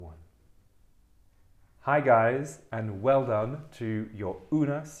Hi guys, and well done to your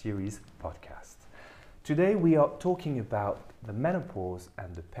Una series podcast. Today we are talking about the menopause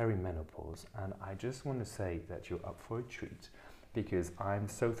and the perimenopause, and I just want to say that you're up for a treat because I'm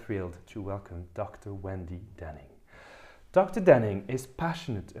so thrilled to welcome Dr. Wendy Denning. Dr. Denning is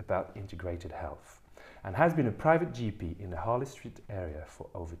passionate about integrated health and has been a private GP in the Harley Street area for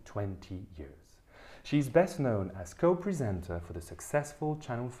over 20 years. She's best known as co-presenter for the successful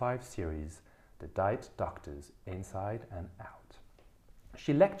Channel 5 series The Diet Doctors Inside and Out.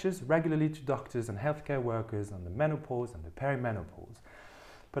 She lectures regularly to doctors and healthcare workers on the menopause and the perimenopause.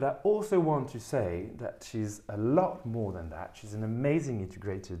 But I also want to say that she's a lot more than that. She's an amazing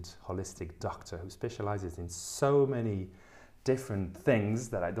integrated holistic doctor who specializes in so many different things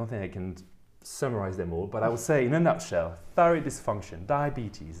that I don't think I can summarize them all. But I would say in a nutshell, thyroid dysfunction,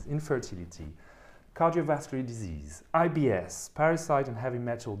 diabetes, infertility, cardiovascular disease, IBS, parasite and heavy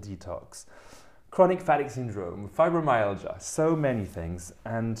metal detox, chronic fatigue syndrome, fibromyalgia, so many things.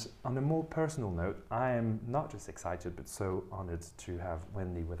 And on a more personal note, I am not just excited, but so honored to have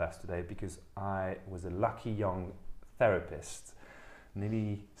Wendy with us today because I was a lucky young therapist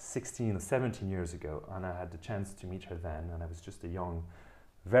nearly 16 or 17 years ago, and I had the chance to meet her then, and I was just a young,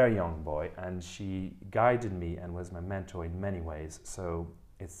 very young boy, and she guided me and was my mentor in many ways. So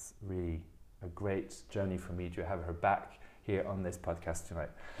it's really a great journey for me to have her back here on this podcast tonight.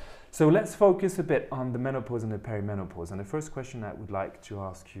 So let's focus a bit on the menopause and the perimenopause. And the first question I would like to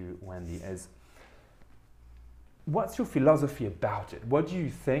ask you, Wendy, is what's your philosophy about it? What do you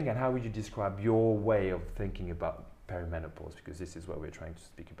think, and how would you describe your way of thinking about perimenopause? Because this is what we're trying to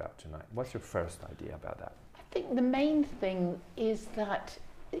speak about tonight. What's your first idea about that? I think the main thing is that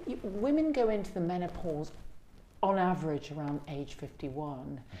women go into the menopause on average around age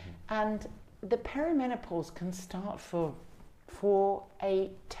 51, and the perimenopause can start for 4, 8,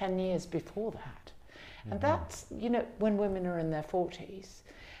 10 years before that. And that's, when women are in their 40s.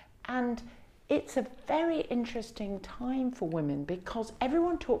 And it's a very interesting time for women because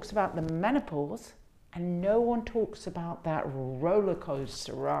everyone talks about the menopause and no one talks about that roller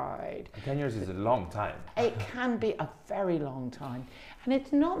coaster ride. 10 years is a long time. It can be a very long time. And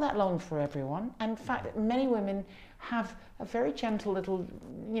it's not that long for everyone. In fact, many women have a very gentle little,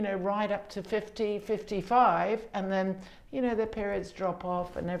 ride up to 50, 55, and then, their periods drop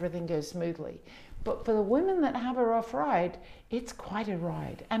off and everything goes smoothly. But for the women that have a rough ride, it's quite a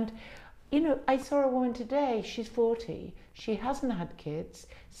ride. And, I saw a woman today, she's 40, she hasn't had kids.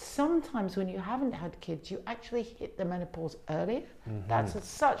 Sometimes when you haven't had kids, you actually hit the menopause earlier. That's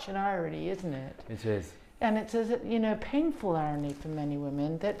such an irony, isn't it? It is. And it's a, painful irony for many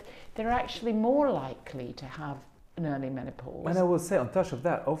women that they're actually more likely to have an early menopause. And I will say on touch of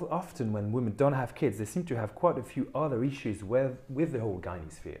that, often when women don't have kids, they seem to have quite a few other issues with the whole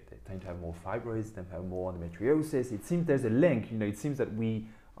gynosphere. They tend to have more fibroids, they have more endometriosis. It seems there's a link, it seems that we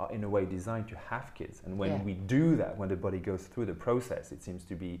are in a way designed to have kids. And when we do that, when the body goes through the process, it seems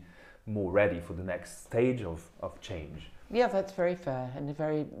to be more ready for the next stage of change. Yeah, that's very fair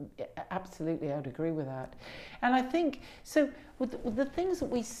and absolutely, I would agree with that. And I think, so with the things that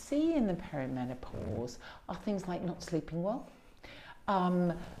we see in the perimenopause are things like not sleeping well,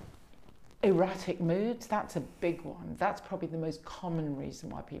 erratic moods, that's a big one. That's probably the most common reason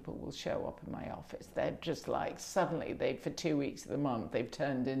why people will show up in my office. They're just like, suddenly for 2 weeks of the month, they've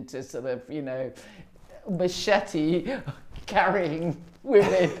turned into sort of, machete carrying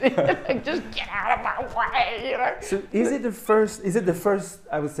women. Just get out of my way, So is it the first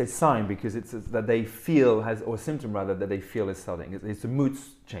I would say sign, because it's that they feel or symptom rather, that they feel is something. It's a mood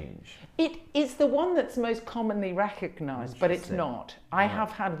change. It is the one that's most commonly recognized, but it's not. I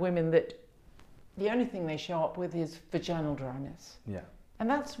have had women that the only thing they show up with is vaginal dryness. Yeah. And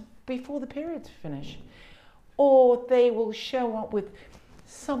that's before the periods finish. Or they will show up with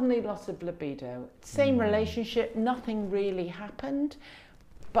suddenly loss of libido. Same relationship, nothing really happened,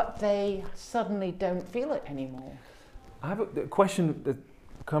 but they suddenly don't feel it anymore. I have a question that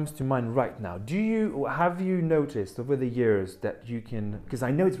comes to mind right now. Have you noticed over the years that you can, because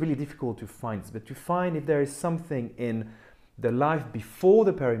I know it's really difficult to find, but to find if there is something in the life before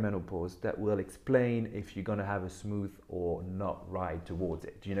the perimenopause that will explain if you're going to have a smooth or not ride towards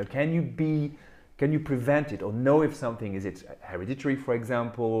it. Can you prevent it or know if something, is it hereditary, for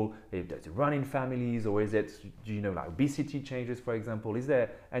example, if there's a run in families, or is it, like obesity changes, for example? Is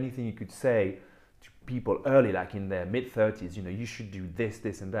there anything you could say to people early, like in their mid-30s, you should do this,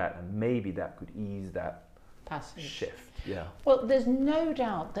 this and that, and maybe that could ease that passage. shift. Yeah. Well, there's no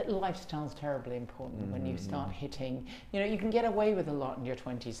doubt that lifestyle's terribly important when you start hitting, you can get away with a lot in your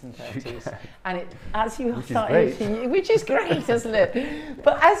 20s and 30s. And as you start hitting, which is great, isn't it?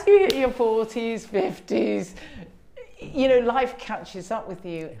 But as you hit your 40s, 50s, life catches up with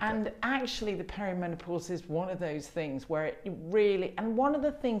you. And actually the perimenopause is one of those things where it really, and one of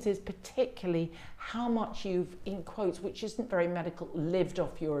the things is particularly how much you've, in quotes, which isn't very medical, lived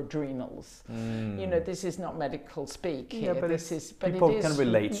off your adrenals. This is not medical speak here. Yeah, but people can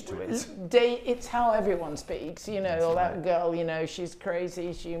relate to it. It's how everyone speaks, or that girl, she's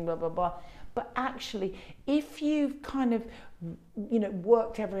crazy, she blah, blah, blah. But actually, if you've kind of,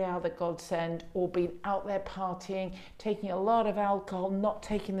 worked every hour that God sent, or been out there partying, taking a lot of alcohol, not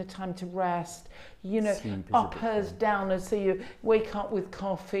taking the time to rest, uppers, downers, so you wake up with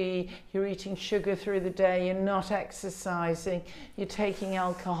coffee, you're eating sugar through the day, you're not exercising, you're taking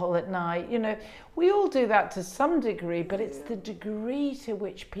alcohol at night, we all do that to some degree, but it's the degree to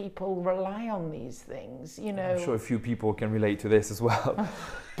which people rely on these things, I'm sure a few people can relate to this as well.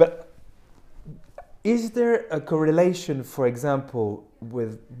 But is there a correlation, for example,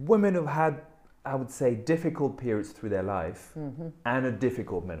 with women who've had, I would say, difficult periods through their life and a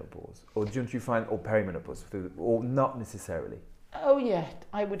difficult menopause? Or don't you find, or perimenopause, or not necessarily? Oh yeah,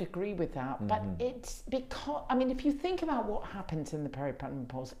 I would agree with that. But it's because, if you think about what happens in the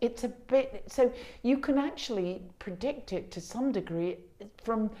perimenopause, it's a bit, so you can actually predict it to some degree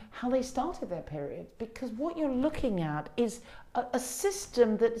from how they started their period, because what you're looking at is a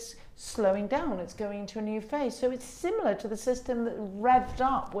system that's slowing down, it's going into a new phase. So it's similar to the system that revved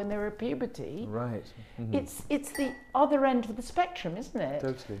up when they were at puberty. Right. It's the other end of the spectrum, isn't it?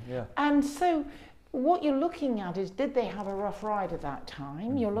 Totally, yeah. And so what you're looking at is, did they have a rough ride at that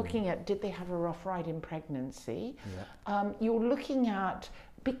time? You're looking at, did they have a rough ride in pregnancy? Yeah. You're looking at,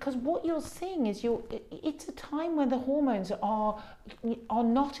 because what you're seeing is it's a time when the hormones are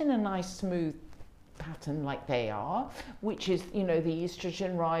not in a nice smooth pattern like they are, which is, the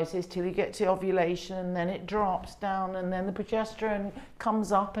estrogen rises till you get to ovulation, and then it drops down, and then the progesterone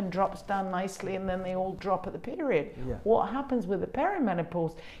comes up and drops down nicely, and then they all drop at the period. Yeah. What happens with the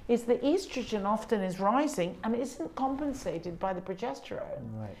perimenopause is the estrogen often is rising and isn't compensated by the progesterone.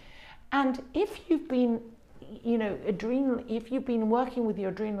 Right. And if you've been, if you've been working with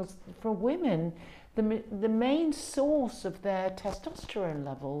your adrenals, for women, the main source of their testosterone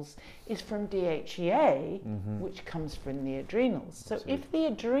levels is from DHEA, which comes from the adrenals. So if the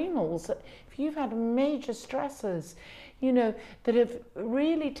adrenals, if you've had major stressors, that have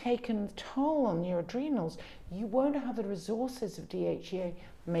really taken toll on your adrenals, you won't have the resources of DHEA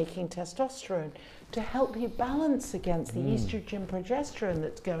making testosterone to help you balance against the estrogen progesterone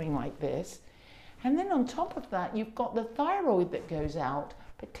that's going like this. And then on top of that, you've got the thyroid that goes out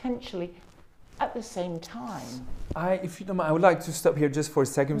potentially at the same time. If you don't mind, I would like to stop here just for a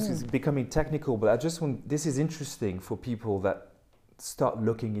second, because it's becoming technical, but I just want, this is interesting for people that start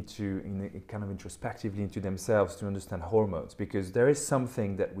looking into, kind of introspectively into themselves to understand hormones, because there is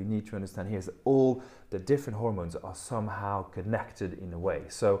something that we need to understand here, is that all the different hormones are somehow connected in a way.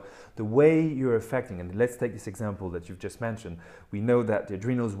 So the way you're affecting, and let's take this example that you've just mentioned, we know that the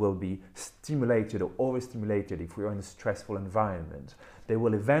adrenals will be stimulated or overstimulated if we're in a stressful environment. They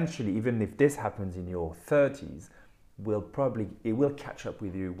will eventually, even if this happens in your 30s, it will catch up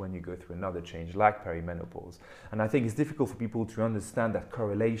with you when you go through another change like perimenopause. And I think it's difficult for people to understand that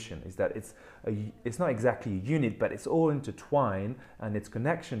correlation, is that it's not exactly a unit, but it's all intertwined, and its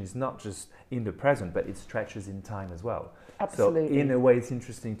connection is not just in the present, but it stretches in time as well. Absolutely. So in a way, it's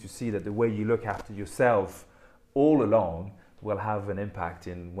interesting to see that the way you look after yourself all along will have an impact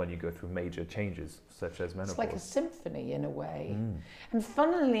in when you go through major changes, such as menopause. It's like a symphony in a way. And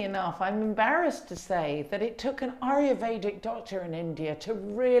funnily enough, I'm embarrassed to say that it took an Ayurvedic doctor in India to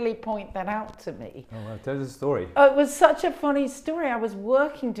really point that out to me. Oh, well, tell us a story. Oh, it was such a funny story. I was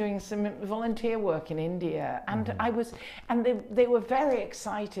doing some volunteer work in India, and they were very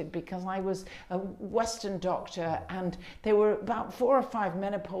excited because I was a Western doctor, and there were about 4 or 5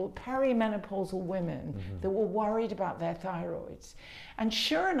 perimenopausal women that were worried about their thyroids. And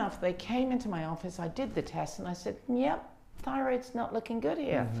sure enough, they came into my office, I did the test, and I said, yep, thyroid's not looking good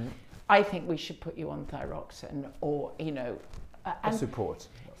here. I think we should put you on thyroxine, or, and support.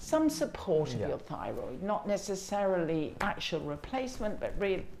 Some support of your thyroid, not necessarily actual replacement, but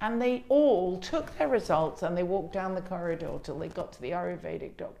real. And they all took their results and they walked down the corridor till they got to the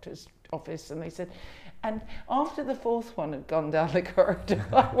Ayurvedic doctor's office, and they said, and after the 4th one had gone down the corridor,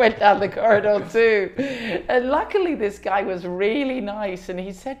 I went down the corridor too. And luckily this guy was really nice, and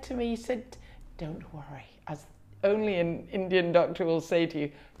he said to me, don't worry, as only an Indian doctor will say to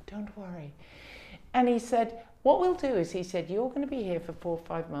you, don't worry. And he said, what we'll do is, he said, you're going to be here for 4 or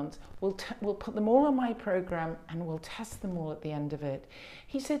 5 months. We'll put them all on my program and we'll test them all at the end of it.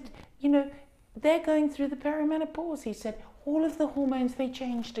 He said, you know, they're going through the perimenopause. He said, all of the hormones, they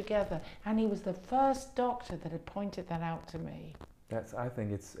change together. And he was the first doctor that had pointed that out to me. I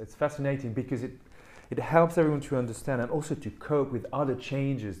think it's fascinating because it helps everyone to understand and also to cope with other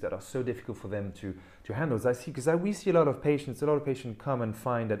changes that are so difficult for them to handle. As we see a lot of patients come and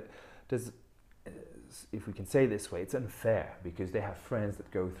find that there's, if we can say it this way, it's unfair because they have friends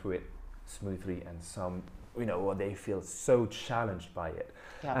that go through it smoothly and some, you know, or they feel so challenged by it.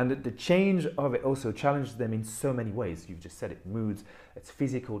 Yeah. And the change of it also challenges them in so many ways. You've just said it, moods, it's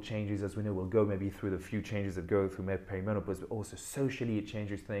physical changes, as we know, we'll go maybe through the few changes that go through perimenopause, but also socially it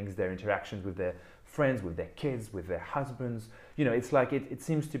changes things, their interactions with their friends, with their kids, with their husbands. You know, it's like it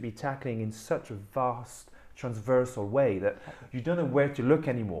seems to be tackling in such a vast, transversal way that you don't know where to look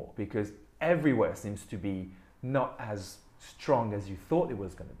anymore because everywhere seems to be not as strong as you thought it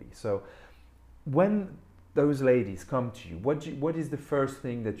was going to be. So when those ladies come to you, what is the first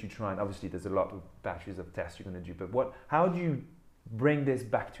thing that you try? And obviously there's a lot of batteries of tests you're going to do, but how do you bring this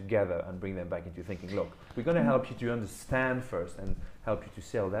back together and bring them back into thinking, look, we're going to help you to understand first and help you to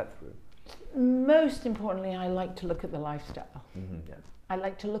sail that through? Most importantly, I like to look at the lifestyle. Yeah. I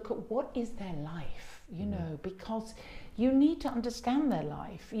like to look at what is their life, you know, because you need to understand their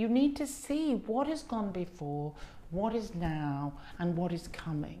life. You need to see what has gone before, what is now, and what is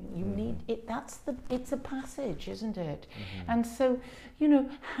coming. You need it. It's a passage, isn't it? And so, you know,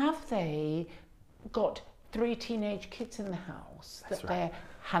 have they got 3 teenage kids in the house that they're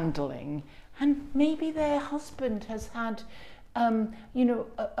handling, and maybe their husband has had you know,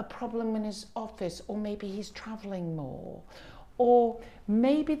 a problem in his office, or maybe he's traveling more, or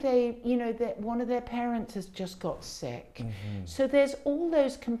maybe they, you know, that one of their parents has just got sick. So there's all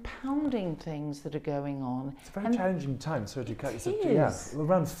those compounding things that are going on. It's a very challenging time, surgery. Yeah,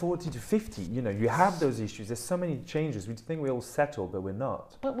 around 40 to 50, you know, you have those issues. There's so many changes. We think we're all settled, but we're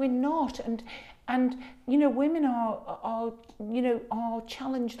not. But we're not, and you know, women are you know, are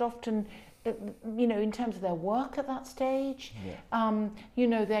challenged often, you know, in terms of their work at that stage. You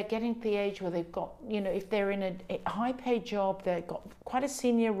know, they're getting to the age where they've got, you know, if they're in a high-paid job, they've got quite a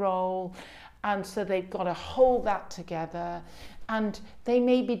senior role, and so they've got to hold that together, and they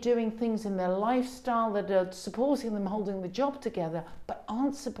may be doing things in their lifestyle that are supporting them holding the job together, but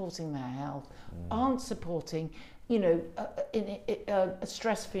aren't supporting their health, aren't supporting, you know, a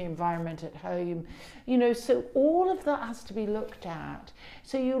stress-free environment at home, you know, so all of that has to be looked at.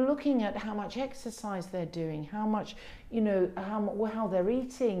 So you're looking at how much exercise they're doing, how much, you know, how they're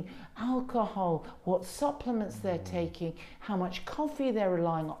eating, alcohol, what supplements they're taking, how much coffee they're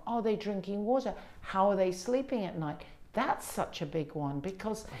relying on, are they drinking water, how are they sleeping at night? That's such a big one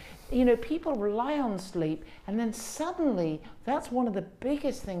because, you know, people rely on sleep, and then suddenly that's one of the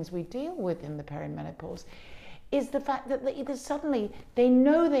biggest things we deal with in the perimenopause, is the fact that suddenly they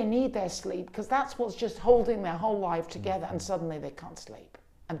know they need their sleep because that's what's just holding their whole life together, and suddenly they can't sleep.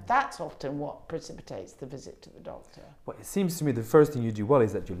 And that's often what precipitates the visit to the doctor. Well, it seems to me the first thing you do well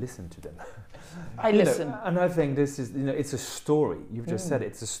is that you listen to them. I listen. Know, and I think this is, you know, it's a story. You've just said it.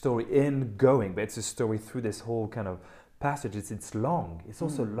 It's a story in going, but it's a story through this whole kind of passage. It's long. It's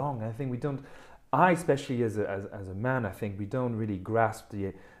also long. I think we don't, especially as a man, I think we don't really grasp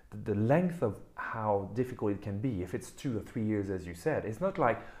the length of how difficult it can be if it's 2 or 3 years, as you said. It's not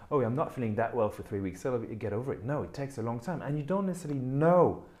like, oh, I'm not feeling that well for 3 weeks, so get over it. No, it takes a long time, and you don't necessarily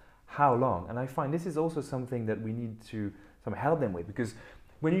know how long. And I find this is also something that we need to help them with, because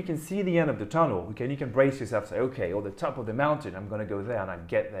when you can see the end of the tunnel, you can brace yourself, say, okay, or the top of the mountain, I'm going to go there, and I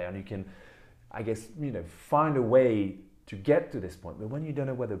get there, and you can, I guess, you know, find a way to get to this point. But when you don't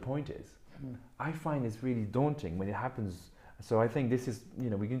know where the point is, I find it's really daunting when it happens. So I think this is,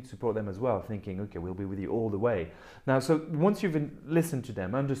 you know, we can support them as well, thinking, okay, we'll be with you all the way. Now, so once you've listened to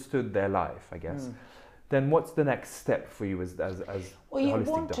them, understood their life, I guess, then what's the next step for you as well, a you holistic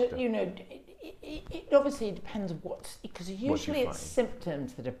want doctor? to, you know, it obviously depends on because usually it's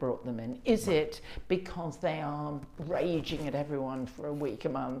symptoms that have brought them in. Is it because they are raging at everyone for a week, a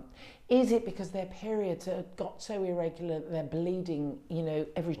month? Is it because their periods have got so irregular that they're bleeding, you know,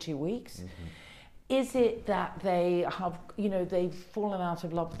 every 2 weeks? Is it that they have, you know, they've fallen out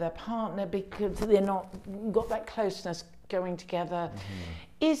of love with their partner because they're not got that closeness going together?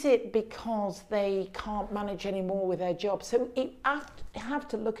 Is it because they can't manage anymore with their job? So you have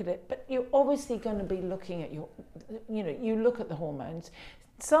to look at it, but you're obviously going to be looking at you look at the hormones.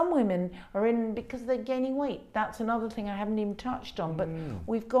 Some women are in because they're gaining weight. That's another thing I haven't even touched on. But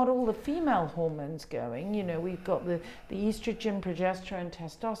we've got all the female hormones going. We've got the estrogen, progesterone,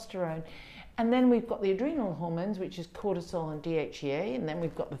 testosterone. And then we've got the adrenal hormones, which is cortisol and DHEA. And then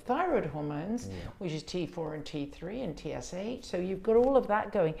we've got the thyroid hormones, which is T4 and T3 and TSH. So you've got all of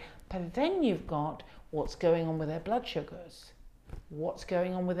that going. But then you've got what's going on with their blood sugars, what's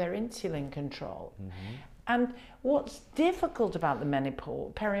going on with their insulin control. And what's difficult about the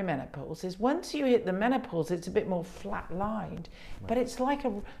perimenopause is once you hit the menopause, it's a bit more flat-lined. But it's like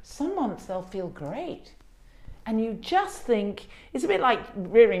some months they'll feel great. And you just think, it's a bit like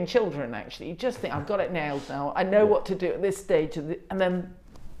rearing children actually. You just think, I've got it nailed now. I know what to do at this stage. And then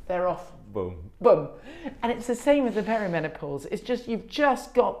they're off. Boom. Boom. And it's the same with the perimenopause. It's just, you've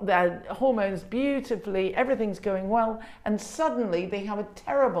just got the hormones beautifully, everything's going well. And suddenly they have a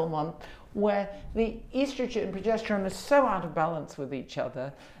terrible month where the estrogen and progesterone are so out of balance with each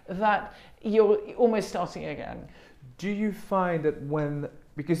other that you're almost starting again. Do you find that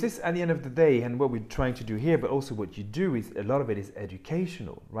because this at the end of the day, and what we're trying to do here, but also what you do is a lot of it is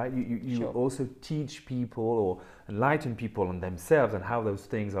educational, right? You Sure. also teach people or enlighten people on themselves and how those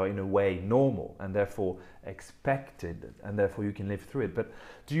things are in a way normal and therefore expected, and therefore you can live through it. But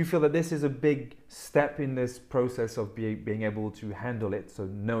do you feel that this is a big step in this process of being able to handle it, so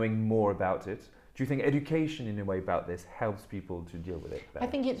knowing more about it? Do you think education in a way about this helps people to deal with it better? I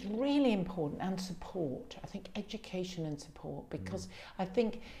think it's really important, and support. I think education and support, because I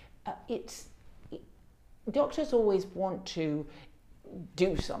think doctors always want to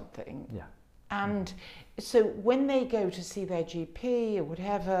do something. Yeah. And so when they go to see their GP or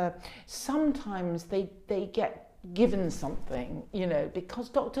whatever, sometimes they get given something, because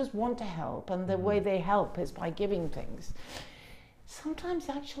doctors want to help, and the way they help is by giving things. Sometimes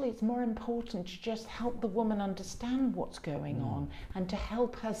actually it's more important to just help the woman understand what's going on and to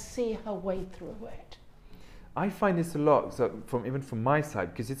help her see her way through it. I find this a lot, so even from my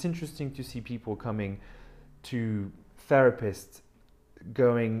side, because it's interesting to see people coming to therapists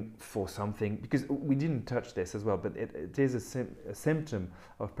going for something, because we didn't touch this as well, but it is a symptom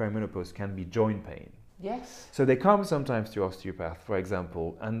of perimenopause can be joint pain. Yes. So they come sometimes to osteopath, for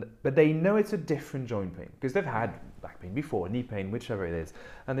example, but they know it's a different joint pain because they've had back pain before, knee pain, whichever it is,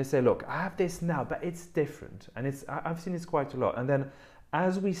 and they say, look, I have this now, but it's different, and I've seen this quite a lot. And then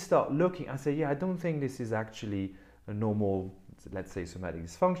as we start looking, I say, I don't think this is actually a normal, let's say, somatic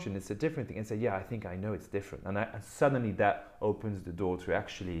dysfunction. It's a different thing. And say, I think I know it's different, and suddenly that opens the door to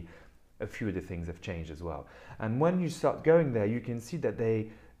actually a few of the things have changed as well. And when you start going there, you can see that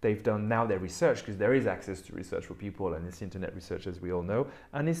they've done now their research, because there is access to research for people, and it's internet research, as we all know,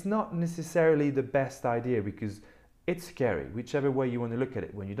 and it's not necessarily the best idea because it's scary, whichever way you want to look at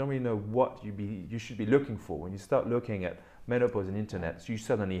it. When you don't really know what you should be looking for, when you start looking at menopause and internet, you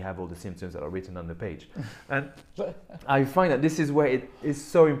suddenly have all the symptoms that are written on the page. And I find that this is where it is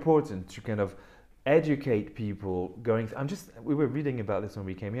so important to kind of educate people going. We were reading about this when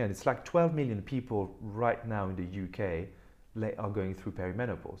we came here, and it's like 12 million people right now in the UK are going through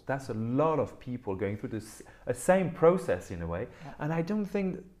perimenopause. That's a lot of people going through this same process in a way. Yeah. And I don't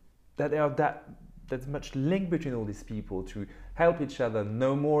think that there are there's much link between all these people to help each other,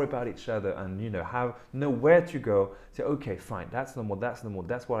 know more about each other, and know where to go. Say, okay, fine, that's normal,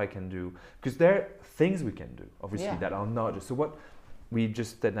 that's what I can do. Because there are things we can do, obviously, that are not just. So what we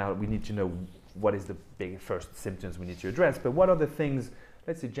just said now, we need to know what is the big first symptoms we need to address, but what are the things,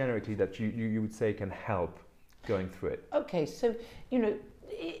 let's say generically, that you would say can help going through it? Okay, so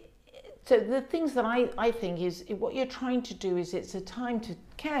so the things that I think is what you're trying to do is it's a time to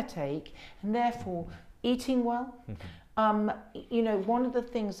caretake, and therefore eating well. One of the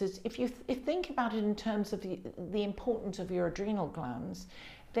things is if you think about it in terms of the importance of your adrenal glands,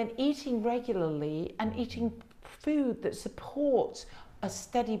 then eating regularly and eating food that supports a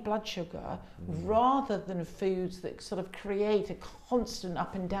steady blood sugar rather than foods that sort of create a constant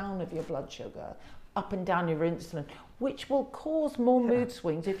up and down of your blood sugar, up and down your insulin, which will cause more mood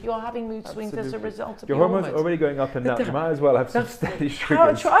swings if you're having mood swings as a result of your hormones are already going up and down. You might as well have some steady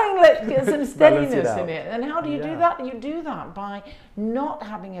sugars. Try and get some steadiness in it. And how do you do that? You do that by not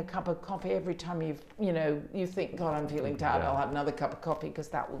having a cup of coffee every time you think, God, I'm feeling tired, I'll have another cup of coffee, because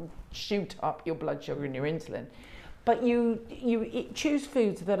that will shoot up your blood sugar and your insulin. But you choose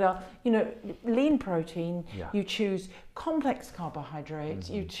foods that are, lean protein, you choose complex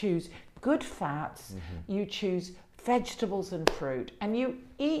carbohydrates, you choose good fats, you choose vegetables and fruit, and you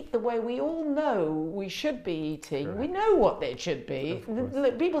eat the way we all know we should be eating. Right. We know what they should be.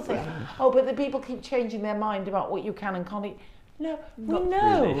 People say, but the people keep changing their mind about what you can and can't eat. No, we Not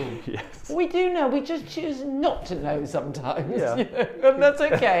know. really. Yes. We do know. We just choose not to know sometimes. Yeah. You know, and that's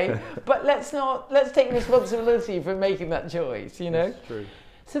okay. But let's take responsibility for making that choice. You know. That's true.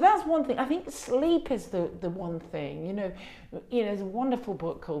 So that's one thing. I think sleep is the one thing. You know, there's a wonderful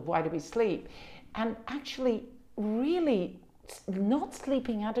book called Why Do We Sleep, and actually, really, not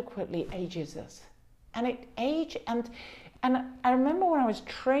sleeping adequately ages us, and And I remember when I was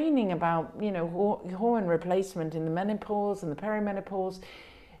training about, hormone replacement in the menopause and the perimenopause,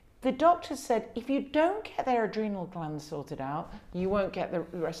 the doctor said, if you don't get their adrenal glands sorted out, you won't get the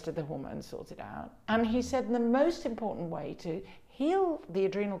rest of the hormones sorted out. And he said the most important way to heal the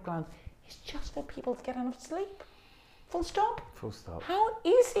adrenal glands is just for people to get enough sleep. Full stop. Full stop. How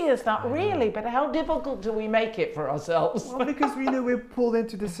easy is that really? But how difficult do we make it for ourselves? Well, because we're pulled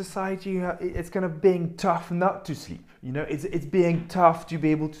into this society. It's kind of being tough not to sleep. It's being tough to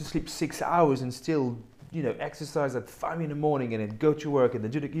be able to sleep 6 hours and still, exercise at 5 in the morning and then go to work and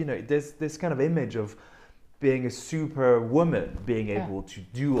then do there's this kind of image of being a super woman, being able to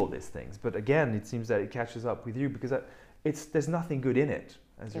do all these things. But again, it seems that it catches up with you because there's nothing good in it,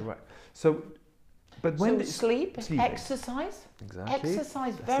 as you're right. So. But when sleep, exercise, exactly.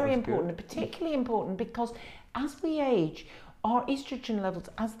 Exercise, very important, particularly important because as we age, our estrogen levels,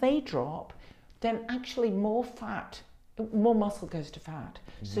 as they drop, then actually more muscle goes to fat.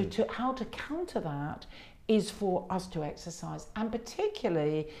 So how to counter that is for us to exercise, and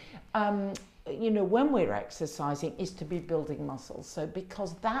particularly, when we're exercising, is to be building muscles. So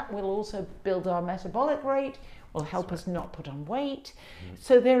because that will also build our metabolic rate, will help us not put on weight.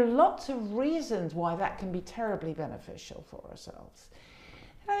 So there are lots of reasons why that can be terribly beneficial for ourselves.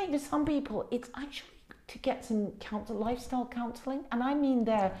 And I think for some people, it's actually to get some lifestyle counselling. And I mean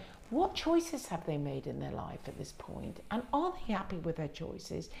what choices have they made in their life at this point? And are they happy with their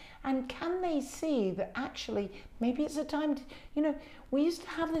choices? And can they see that actually maybe it's a time to, we used to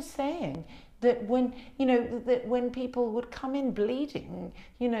have this saying, that when people would come in bleeding,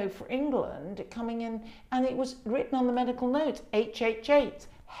 for England, coming in, and it was written on the medical notes, HHH,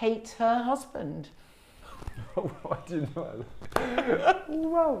 hates her husband. Oh, I didn't know that.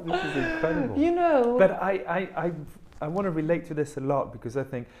 Wow, this is incredible. But I want to relate to this a lot because I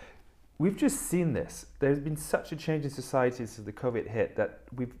think we've just seen this. There's been such a change in society since the COVID hit that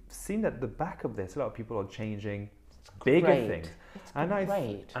we've seen at the back of this, a lot of people are changing bigger things. And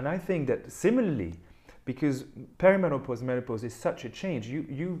I think that similarly, because perimenopause and menopause is such a change,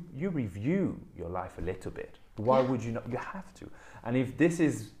 you review your life a little bit. Why would you not? You have to. And if this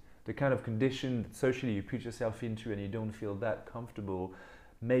is the kind of condition that socially you put yourself into and you don't feel that comfortable,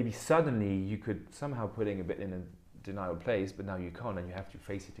 maybe suddenly you could somehow putting a bit in a denial place, but now you can't and you have to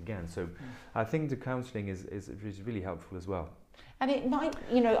face it again. So I think the counselling is really helpful as well. And it might,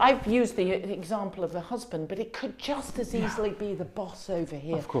 I've used the example of the husband, but it could just as easily be the boss over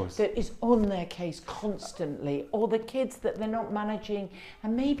here that is on their case constantly, or the kids that they're not managing,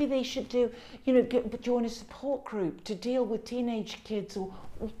 and maybe they should join a support group to deal with teenage kids, or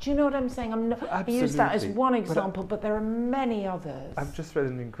do you know what I'm saying? I use that as one example, but there are many others. I've just read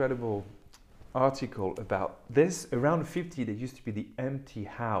an incredible article about this. Around 50, there used to be the empty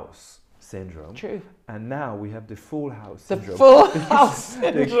house syndrome. True. And now we have the full house syndrome. The full house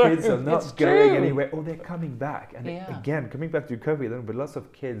syndrome. The kids are not going anywhere, or they're coming back. And again, coming back to COVID, but lots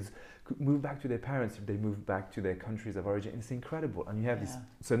of kids could move back to their parents if they move back to their countries of origin. It's incredible. And you have this.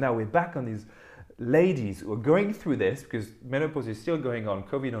 So now we're back on these ladies who are going through this because menopause is still going on,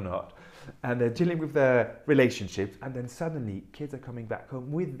 COVID or not, and they're dealing with their relationships. And then suddenly kids are coming back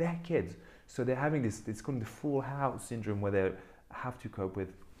home with their kids. So they're having this, it's called the full house syndrome, where they have to cope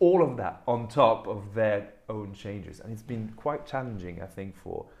with all of that on top of their own changes. And it's been quite challenging, I think,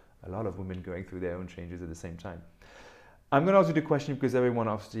 for a lot of women going through their own changes at the same time. I'm going to ask you the question because everyone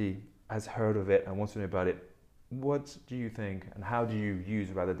obviously has heard of it and wants to know about it. What do you think, and how do you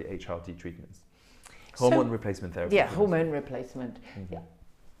use rather the HRT treatments? Hormone replacement therapy. Yeah, hormone replacement. Yeah.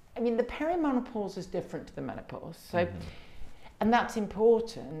 I mean, the perimenopause is different to the menopause. So. And that's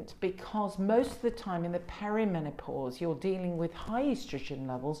important because most of the time in the perimenopause, you're dealing with high estrogen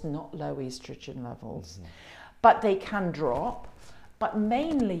levels, not low estrogen levels. But they can drop. But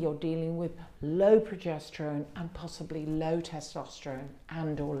mainly you're dealing with low progesterone and possibly low testosterone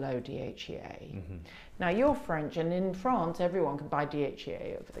and or low DHEA. Now you're French, and in France everyone can buy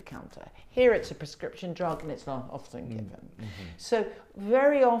DHEA over the counter. Here it's a prescription drug and it's not often given. So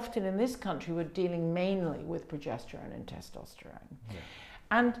very often in this country we're dealing mainly with progesterone and testosterone.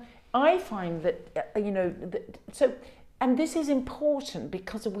 And I find that, and this is important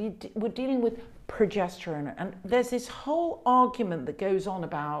because we're dealing with progesterone, and there's this whole argument that goes on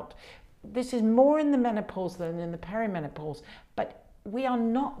about this is more in the menopause than in the perimenopause, but we are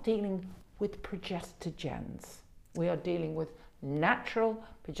not dealing with progestogens. We are dealing with natural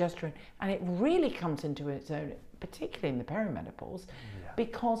progesterone, and it really comes into its own, particularly in the perimenopause,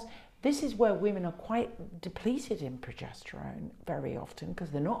 because this is where women are quite depleted in progesterone very often,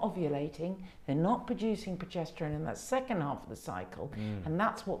 because they're not ovulating, they're not producing progesterone in that second half of the cycle, and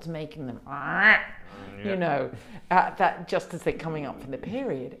that's what's making them, you know, that just as they're coming up from the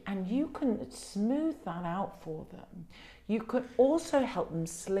period. And you can smooth that out for them. You could also help them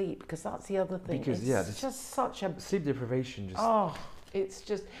sleep, because that's the other thing. Because it's just such a sleep deprivation. It's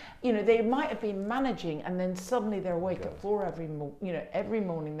just, you know, they might have been managing, and then suddenly they're awake at 4 every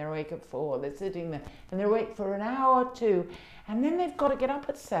morning they're awake at 4, they're sitting there, and they're awake for an hour or two, and then they've got to get up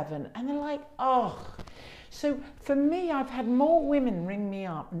at 7, and they're like, oh. So for me, I've had more women ring me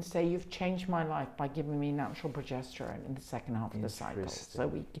up and say, you've changed my life by giving me natural progesterone in the second half of the cycle.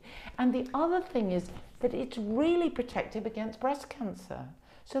 And the other thing is that it's really protective against breast cancer.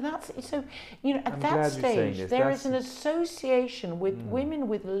 So you know, at that stage, there is an association with women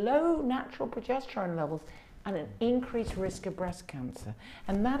with low natural progesterone levels and an increased risk of breast cancer.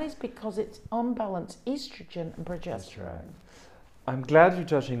 And that is because it's unbalanced estrogen and progesterone. I'm glad you're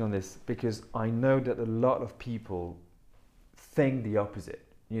touching on this, because I know that a lot of people think the opposite.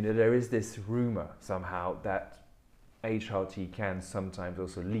 You know, there is this rumor somehow that HRT can sometimes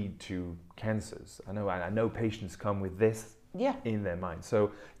also lead to cancers. I know patients come with this in their mind.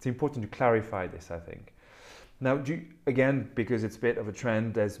 So it's important to clarify this, I think. Now, again, because it's a bit of a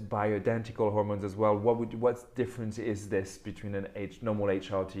trend, there's bioidentical hormones as well. What difference is this between an normal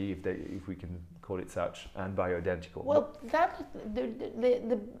HRT, if we can call it such, and bioidentical? Well,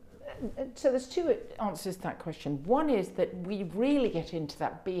 so there's two answers to that question. One is that we really get into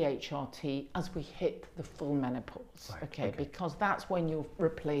that BHRT as we hit the full menopause, okay? Because that's when you're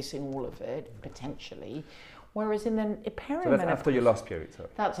replacing all of it, potentially. Whereas in the perimenopause... So that's after your last period, sorry.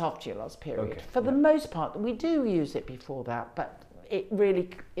 That's after your last period. For the most part, we do use it before that, but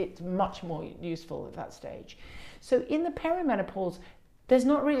it's much more useful at that stage. So in the perimenopause, there's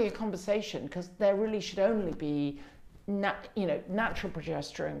not really a conversation, because there really should only be natural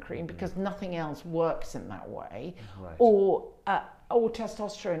progesterone cream, because nothing else works in that way, or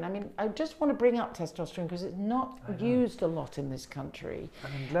testosterone. I mean, I just want to bring up testosterone because it's not used a lot in this country.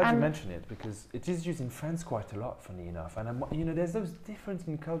 And I'm glad you mentioned it, because it is used in France quite a lot, funny enough. And you know, there's those differences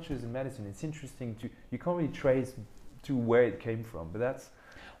in cultures in medicine. It's interesting you can't really trace to where it came from, but that's...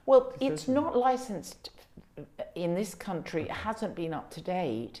 Well, it's not licensed in this country. It hasn't been up to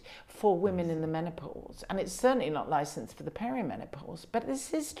date for women in the menopause, and it's certainly not licensed for the perimenopause. But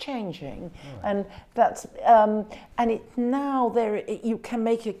this is changing, and that's and it's now there. You can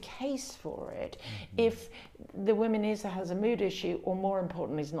make a case for it if the woman has a mood issue, or more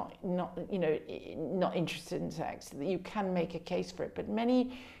importantly, is not interested in sex. You can make a case for it, but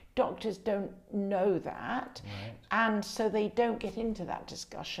many doctors don't know that, and so they don't get into that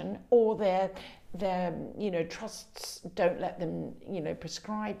discussion, or their trusts don't let them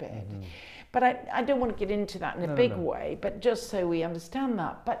prescribe it. But I don't want to get into that in a big way, but just so we understand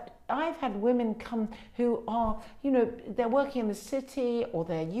that. But I've had women come who are, they're working in the city, or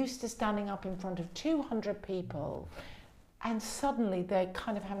they're used to standing up in front of 200 people, and suddenly they're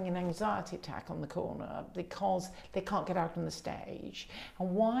kind of having an anxiety attack on the corner because they can't get out on the stage.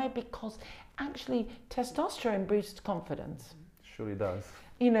 And why? Because actually testosterone boosts confidence. Surely does.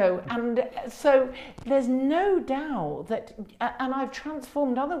 And so there's no doubt that, and I've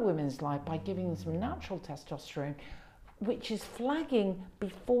transformed other women's life by giving them some natural testosterone, which is flagging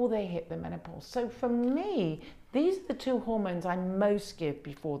before they hit the menopause. So for me, these are the two hormones I most give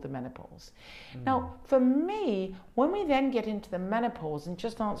before the menopause. Now, for me, when we then get into the menopause, and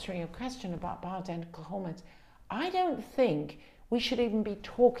just answering your question about bioidentical hormones, I don't think we should even be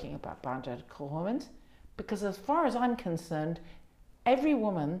talking about bioidentical hormones, because as far as I'm concerned, every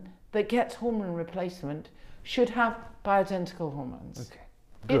woman that gets hormone replacement should have bioidentical hormones. Okay.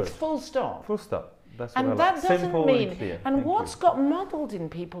 Good. It's full stop. Full stop. That's and what that like. doesn't Simple mean, and clear. and what's got muddled in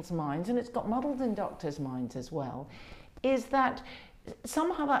people's minds, and it's got muddled in doctors' minds as well, is that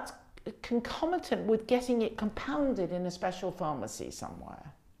somehow that's concomitant with getting it compounded in a special pharmacy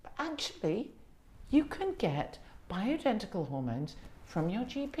somewhere. But actually, you can get bioidentical hormones from your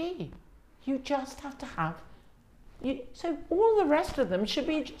GP. You just have to have. So all the rest of them should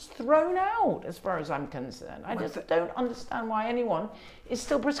be just thrown out, as far as I'm concerned. I just don't understand why anyone is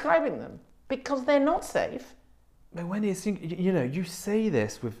still prescribing them, because they're not safe. But when you think, you say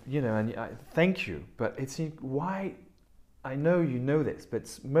this with, and thank you, but it's why, I know you know this, but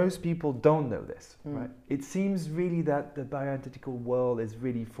most people don't know this, right? It seems really that the bioidentical world is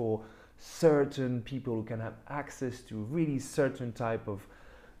really for certain people who can have access to really certain type of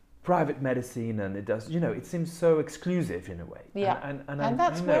private medicine, and it does, it seems so exclusive in a way. Yeah, and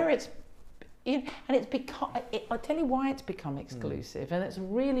that's where it's, and it's become, I'll tell you why it's become exclusive, and it's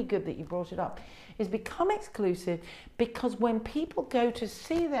really good that you brought it up. It's become exclusive because when people go to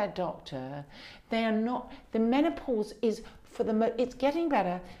see their doctor, they are not, the menopause is, it's getting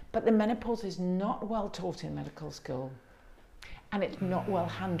better, but the menopause is not well taught in medical school, and it's not well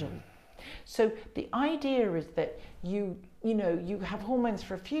handled. So the idea is that you have hormones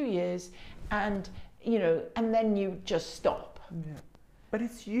for a few years, and and then you just stop. Yeah. But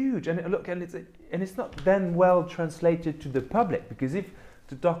it's huge, and it's not then well translated to the public, because if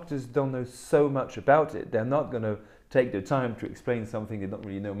the doctors don't know so much about it, they're not going to take the time to explain something they don't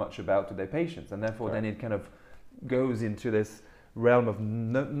really know much about to their patients, and therefore then it kind of goes into this realm of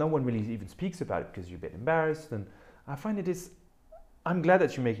no one really even speaks about it because you're a bit embarrassed. And I find I'm glad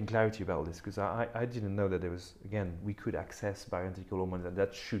that you're making clarity about this, because I didn't know that there was, again, we could access bioidentical hormones, and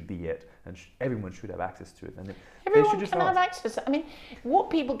that should be it, and everyone should have access to it. And everyone can have access. I mean, what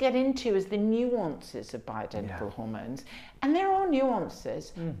people get into is the nuances of bioidentical hormones, and there are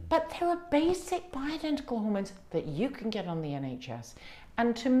nuances, but there are basic bioidentical hormones that you can get on the NHS.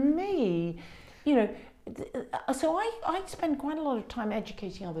 And to me, so I spend quite a lot of time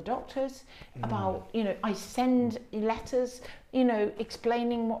educating other doctors about, I send letters,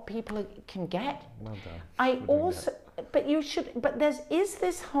 explaining what people can get. Well done. I also, but there is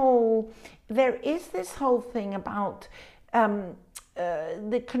this whole thing about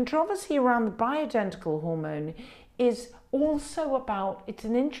the controversy around the bioidentical hormone is also about, it's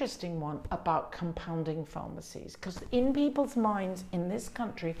an interesting one, about compounding pharmacies, because in people's minds in this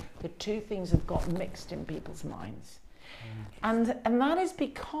country, the two things have got mixed in people's minds. And that is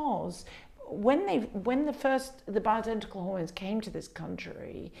because when the bioidentical hormones came to this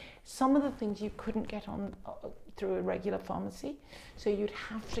country, some of the things you couldn't get on through a regular pharmacy, so you'd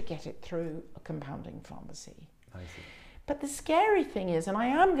have to get it through a compounding pharmacy. I see. But the scary thing is, and I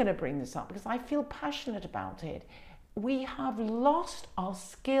am going to bring this up because I feel passionate about it, we have lost our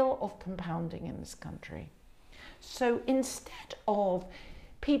skill of compounding in this country. So instead of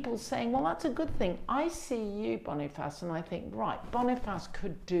people saying, well, that's a good thing, I see you, Boniface, and I think, right, Boniface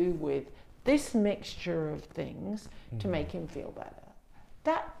could do with this mixture of things to make him feel better.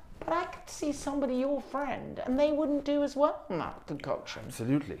 But I could see somebody, your friend, and they wouldn't do as well in that concoction.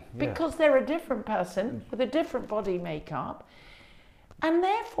 Absolutely. Yeah. Because they're a different person with a different body makeup. And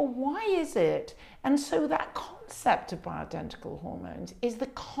therefore, why is it? And so that concept of bioidentical hormones is the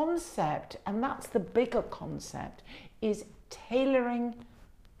concept, and that's the bigger concept, is tailoring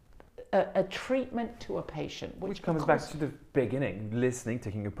a treatment to a patient. Which comes back to the beginning, listening,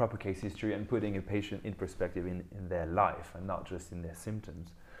 taking a proper case history and putting a patient in perspective in their life and not just in their symptoms.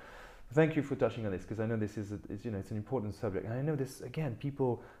 Thank you for touching on this, because I know this is it's an important subject. And I know this, again,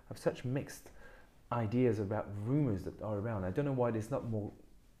 people have such mixed ideas about rumors that are around. I don't know why it's not more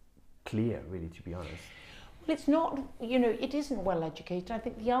clear, really, to be honest. Well, it's not, it isn't well educated. I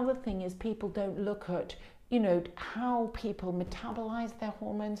think the other thing is people don't look at, how people metabolize their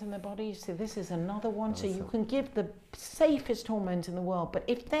hormones in their body. So this is another one. So you can give the safest hormones in the world, but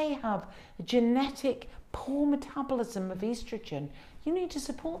if they have a genetic poor metabolism of estrogen, you need to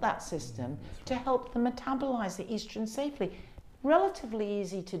support that system to help them metabolize the estrogen safely. Relatively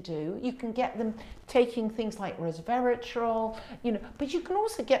easy to do. You can get them taking things like resveratrol, but you can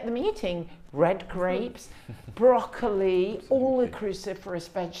also get them eating red grapes, broccoli, all the cruciferous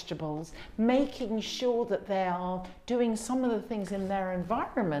vegetables, making sure that they are doing some of the things in their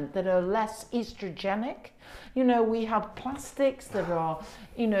environment that are less estrogenic. We have plastics that are,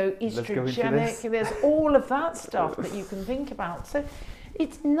 estrogenic. There's all of that stuff that you can think about. So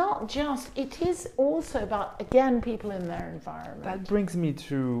it's not just, it is also about, again, people in their environment. That brings me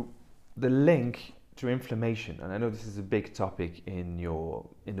to the link to inflammation. And I know this is a big topic in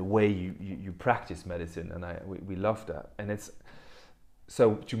the way you practice medicine, and we love that. And it's,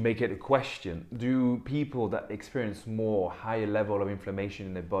 so to make it a question, do people that experience more higher level of inflammation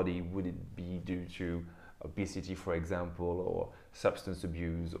in their body, would it be due to obesity, for example, or substance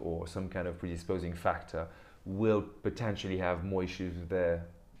abuse, or some kind of predisposing factor, will potentially have more issues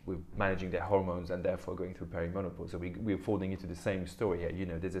with managing their hormones and therefore going through perimenopause? So we're folding into the same story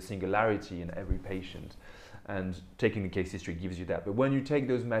here. There's a singularity in every patient, and taking the case history gives you that. But when you take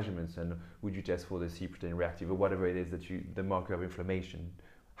those measurements, and would you test for the C protein reactive or whatever it is that the marker of inflammation,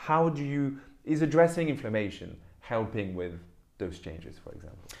 is addressing inflammation helping with those changes, for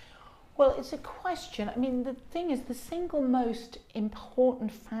example? Well, it's a question. I mean, the thing is, the single most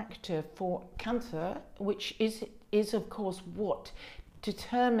important factor for cancer, which is of course what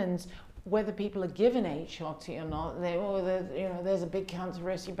determines whether people are given HRT or not. There's a big cancer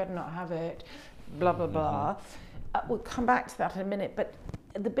risk, you better not have it, blah, blah, blah. We'll come back to that in a minute, but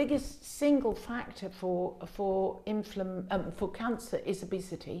the biggest single factor for cancer is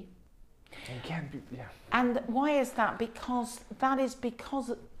obesity. And why is that? Because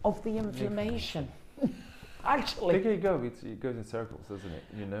of the inflammation. Actually, There you go. It goes in circles, doesn't it?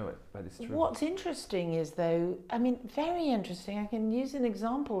 You know it, but it's true. What's interesting is, though, I mean, very interesting. I can use an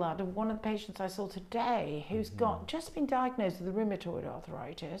example out of one of the patients I saw today who's just been diagnosed with rheumatoid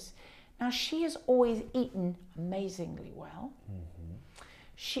arthritis. Now, she has always eaten amazingly well.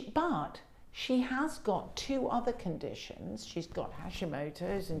 But she has got 2 other conditions. She's got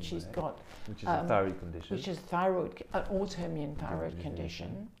Hashimoto's and she's got... Which is a thyroid condition. Which is an autoimmune thyroid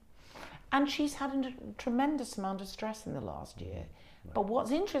condition. And she's had a tremendous amount of stress in the last year. But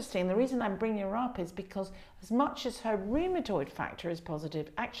what's interesting, the reason I'm bringing her up is because as much as her rheumatoid factor is positive,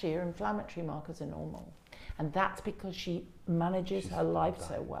 actually her inflammatory markers are normal. And that's because she manages her life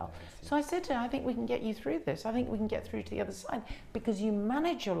so well. So I said to her, I think we can get you through this. I think we can get through to the other side because you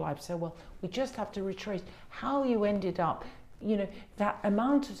manage your life so well. We just have to retrace how you ended up. You know, that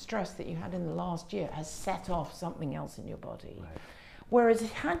amount of stress that you had in the last year has set off something else in your body. Right. Whereas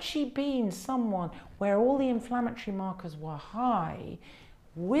had she been someone where all the inflammatory markers were high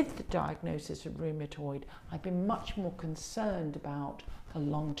with the diagnosis of rheumatoid, I'd be much more concerned about the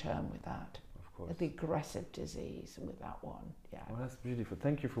long term with that. The aggressive disease with that one. Yeah. Well, that's beautiful.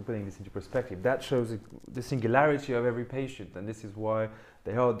 Thank you for putting this into perspective. That shows the singularity of every patient, and this is why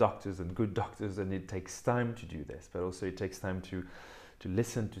they are doctors and good doctors, and it takes time to do this, but also it takes time to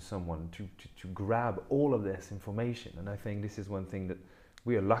listen to someone, to grab all of this information. And I think this is one thing that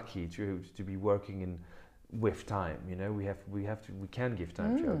we are lucky to be working in with time. You know, we can give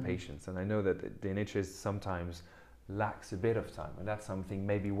time to our patients, and I know that the NHS sometimes lacks a bit of time, and that's something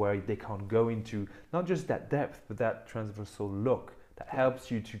maybe where they can't go into not just that depth but that transversal look that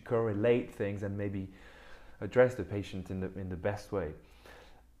helps you to correlate things and maybe address the patient in the best way.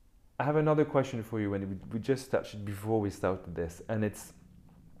 I have another question for you, and we just touched it before we started this, and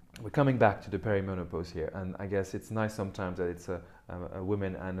we're coming back to the perimenopause here, and I guess it's nice sometimes that it's a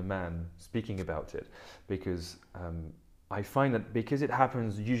woman and a man speaking about it, because I find that because it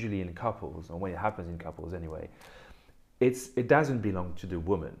happens usually in couples, or when it happens in couples anyway, it doesn't belong to the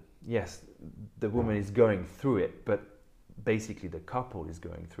woman. Yes, the woman is going through it, but basically the couple is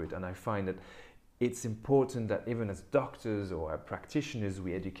going through it. And I find that it's important that even as doctors or practitioners,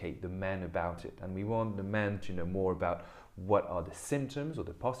 we educate the men about it. And we want the men to know more about what are the symptoms or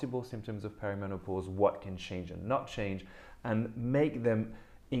the possible symptoms of perimenopause, what can change and not change, and make them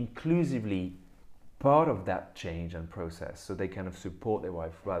inclusively part of that change and process, so they kind of support their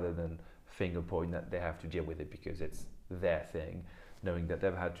wife rather than finger point that they have to deal with it because it's their thing, knowing that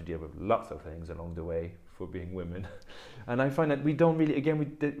they've had to deal with lots of things along the way for being women. And I find that we don't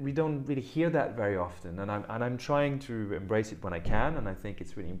really hear that very often, and I'm trying to embrace it when I can, and I think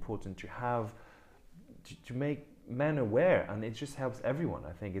it's really important to make men aware, and it just helps everyone.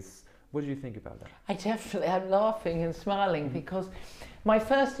 I think what do you think about that? I'm laughing and smiling because my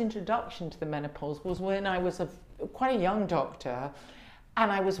first introduction to the menopause was when I was quite a young doctor, and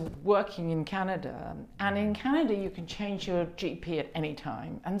I was working in Canada, and in Canada you can change your GP at any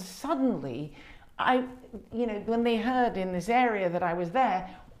time. And suddenly, when they heard in this area that I was there,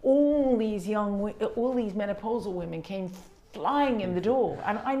 all these menopausal women came flying in the door,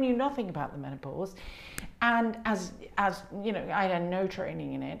 and I knew nothing about the menopause. And as you know, I had no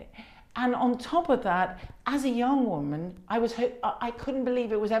training in it. And on top of that, as a young woman, I couldn't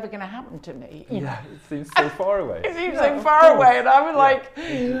believe it was ever going to happen to me. Yeah, it seems so far away. It seems so far away, and I was like,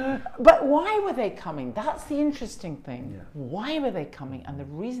 but why were they coming? That's the interesting thing. Yeah. Why were they coming? And the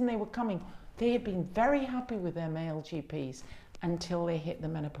reason they were coming, they had been very happy with their male GPs until they hit the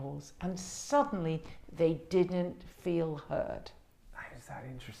menopause, and suddenly they didn't feel heard. Is that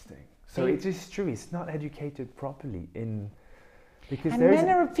interesting? So it is true. It's not educated properly because and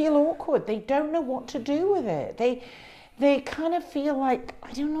men feel awkward. They don't know what to do with it. They kind of feel like,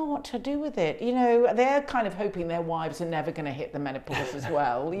 I don't know what to do with it. You know, they're kind of hoping their wives are never going to hit the menopause as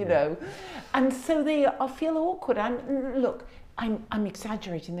well, you know. And so they feel awkward. And look, I'm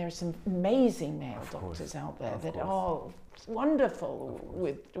exaggerating. There are some amazing male doctors out there that are wonderful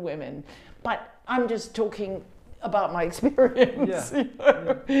with women. But I'm just talking about my experience. Yeah. You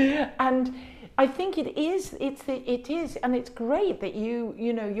know? Yeah. And I think it is, and it's great that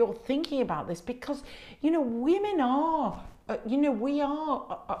you're thinking about this, because women are, we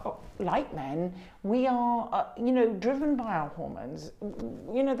are like men. We are, driven by our hormones.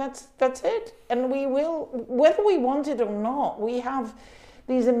 That's it, and we will, whether we want it or not. We have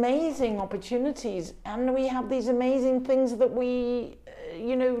these amazing opportunities, and we have these amazing things that we,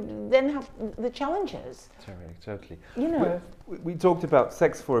 then have the challenges. Totally. We talked about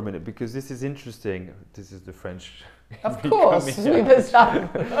sex for a minute because this is interesting. This is the French. Of course, with the sun.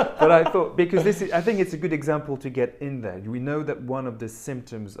 But I thought, because I think it's a good example to get in there. We know that one of the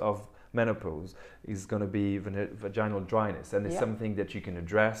symptoms of menopause is going to be vaginal dryness, and it's something that you can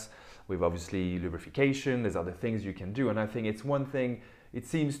address with obviously lubrication. There's other things you can do, and I think it's one thing. It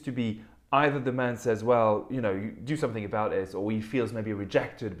seems to be either the man says, well, you do something about it, or he feels maybe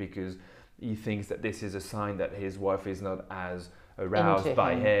rejected because he thinks that this is a sign that his wife is not as aroused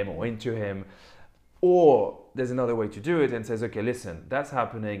by him or into him. Or there's another way to do it and says, okay, listen, that's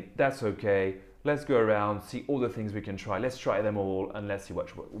happening, that's okay, let's go around, see all the things we can try, let's try them all and let's see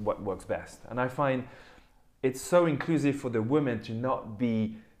what works best. And I find it's so inclusive for the women to not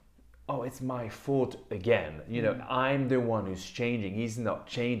be, oh, it's my fault again. I'm the one who's changing, he's not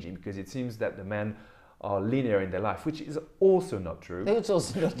changing, because it seems that the men are linear in their life, which is also not true. It's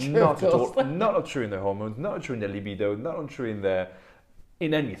also not true. Not at all. Not true in their hormones, not true in their libido, not true in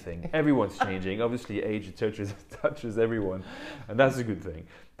anything. Everyone's changing. Obviously, age touches everyone, and that's a good thing.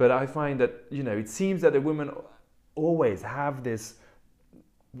 But I find that, it seems that the women always have this,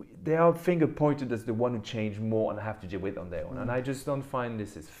 they are finger pointed as the one who change more and have to deal with it on their own. And I just don't find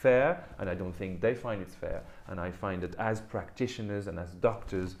this is fair, and I don't think they find it's fair. And I find that as practitioners and as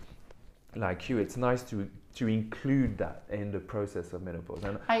doctors like you, it's nice to include that in the process of menopause.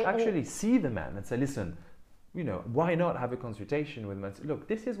 And actually see the man and say, listen, why not have a consultation with them and say, look,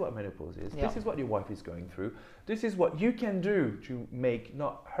 this is what menopause is. This is what your wife is going through. This is what you can do to make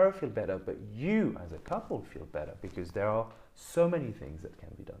not her feel better, but you as a couple feel better, because there are so many things that can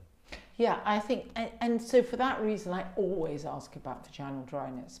be done. Yeah, I think, and so for that reason, I always ask about vaginal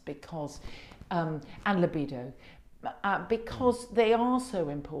dryness because, and libido, because they are so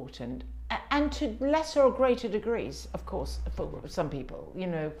important, and to lesser or greater degrees, of course, for some people,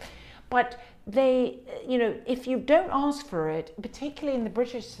 But they, if you don't ask for it, particularly in the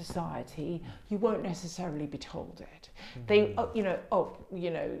British society, you won't necessarily be told it. They,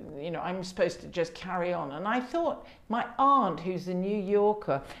 I'm supposed to just carry on. And I thought my aunt, who's a New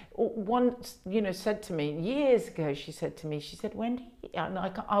Yorker, once, said to me years ago. She said, Wendy,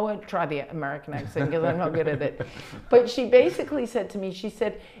 I won't try the American accent because I'm not good at it. But she basically said to me, she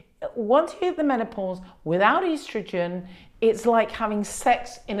said, once you hit the menopause without estrogen, it's like having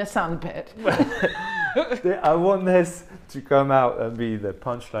sex in a sandpit. I want this to come out and be the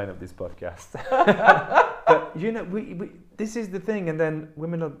punchline of this podcast. But we this is the thing, and then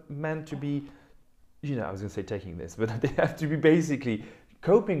women are meant to be, I was going to say taking this, but they have to be basically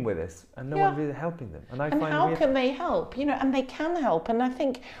coping with this, and no one really helping them. And how can they help? And they can help. And I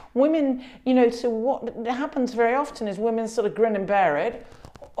think women, so what happens very often is women sort of grin and bear it,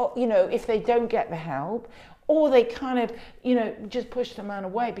 or, if they don't get the help. Or they kind of, just push the man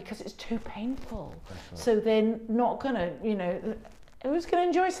away because it's too painful. Right. So they're not going to, who's going to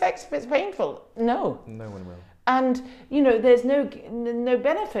enjoy sex if it's painful? No. No one will. And there's no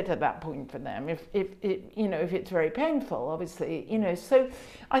benefit at that point for them if it's very painful, obviously. So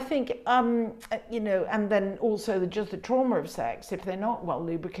I think and then also just the trauma of sex. If they're not well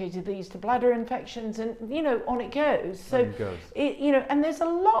lubricated, leads to bladder infections, and on it goes. So and there's a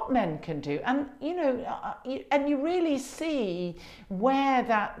lot men can do, and and you really see where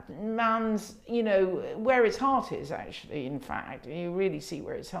that man's where his heart is actually. In fact, you really see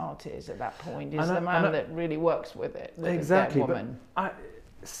where his heart is at that point. Is the man that really works with it, with exactly. A dead woman. But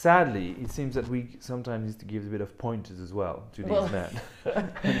sadly, it seems that we sometimes need to give a bit of pointers as well to these men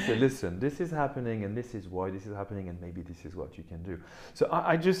and say, listen, this is happening, and this is why this is happening, and maybe this is what you can do. So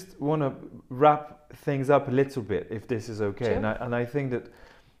I just want to wrap things up a little bit, if this is okay. Sure. And I think that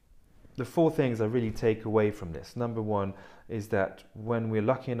the 4 things I really take away from this. Number 1 is that when we're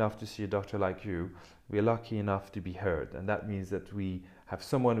lucky enough to see a doctor like you, we're lucky enough to be heard, and that means that we have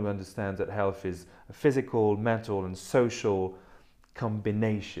someone who understands that health is a physical, mental, and social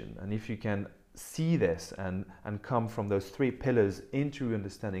combination. And if you can see this and come from those 3 pillars into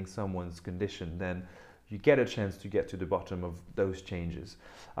understanding someone's condition, then you get a chance to get to the bottom of those changes.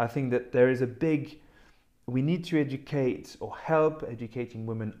 I think that there is we need to educate or help educating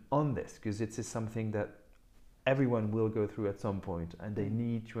women on this, because it is something that everyone will go through at some point, and they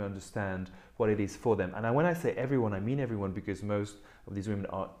need to understand what it is for them. And when I say everyone, I mean everyone, because most of these women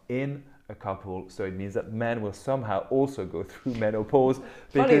are in a couple, so it means that men will somehow also go through menopause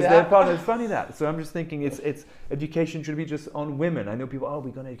because their partner. It's funny that. So I'm just thinking it's education should be just on women. I know people, we're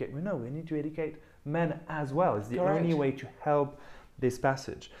going to educate women. No, we need to educate men as well. It's the only way to help this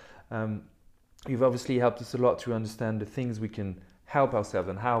passage. You've obviously helped us a lot to understand the things we can help ourselves,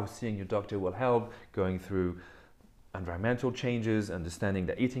 and how seeing your doctor will help, going through environmental changes, understanding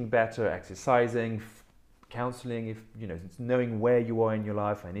that eating better, exercising, counseling, if you know, it's knowing where you are in your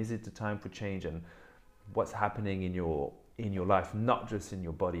life and is it the time for change, and what's happening in your life, not just in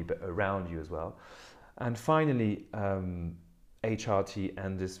your body but around you as well. And finally, HRT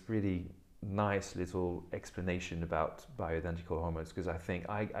and this really nice little explanation about bioidentical hormones, because I think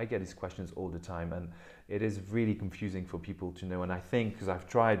I get these questions all the time, and it is really confusing for people to know. And I think, because I've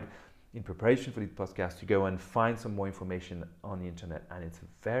tried in preparation for this podcast to go and find some more information on the internet, and it's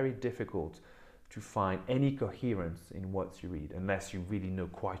very difficult to find any coherence in what you read unless you really know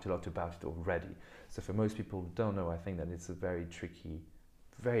quite a lot about it already. So for most people who don't know, I think that it's a very tricky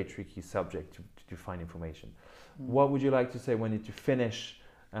subject to find information. What would you like to say when to finish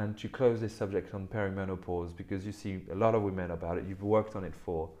and to close this subject on perimenopause? Because you see a lot of women about it. You've worked on it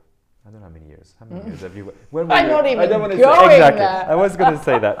for, I don't know how many years. How many years have you worked? I'm not even going exactly. there. I was going to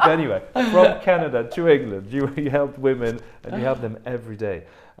say that. But anyway, from Canada to England, you help women and you help them every day.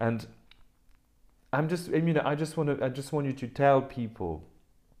 And I just want you to tell people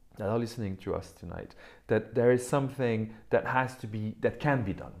that are listening to us tonight that there is something that can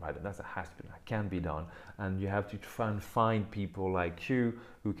be done, right? And that's that can be done. And you have to try and find people like you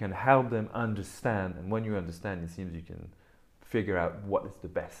who can help them understand. And when you understand, it seems you can figure out what is the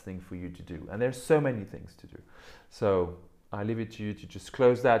best thing for you to do. And there's so many things to do. So I leave it to you to just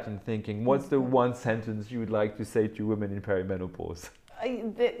close that in thinking, what's the one sentence you would like to say to women in perimenopause?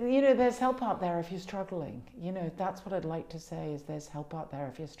 There's help out there if you're struggling. That's what I'd like to say, is there's help out there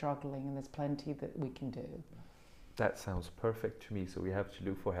if you're struggling, and there's plenty that we can do. That sounds perfect to me. So we have to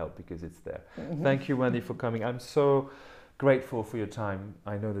look for help because it's there. Thank you, Wendy, for coming. I'm so grateful for your time.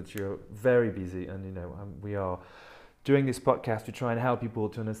 I know that you're very busy, and we are doing this podcast to try and help people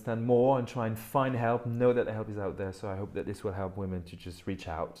to understand more and try and find help, know that the help is out there. So I hope that this will help women to just reach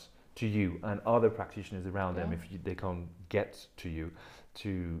out to you and other practitioners around them if they can't get to you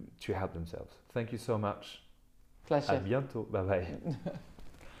to help themselves. Thank you so much. Pleasure. À bientôt. Bye bye.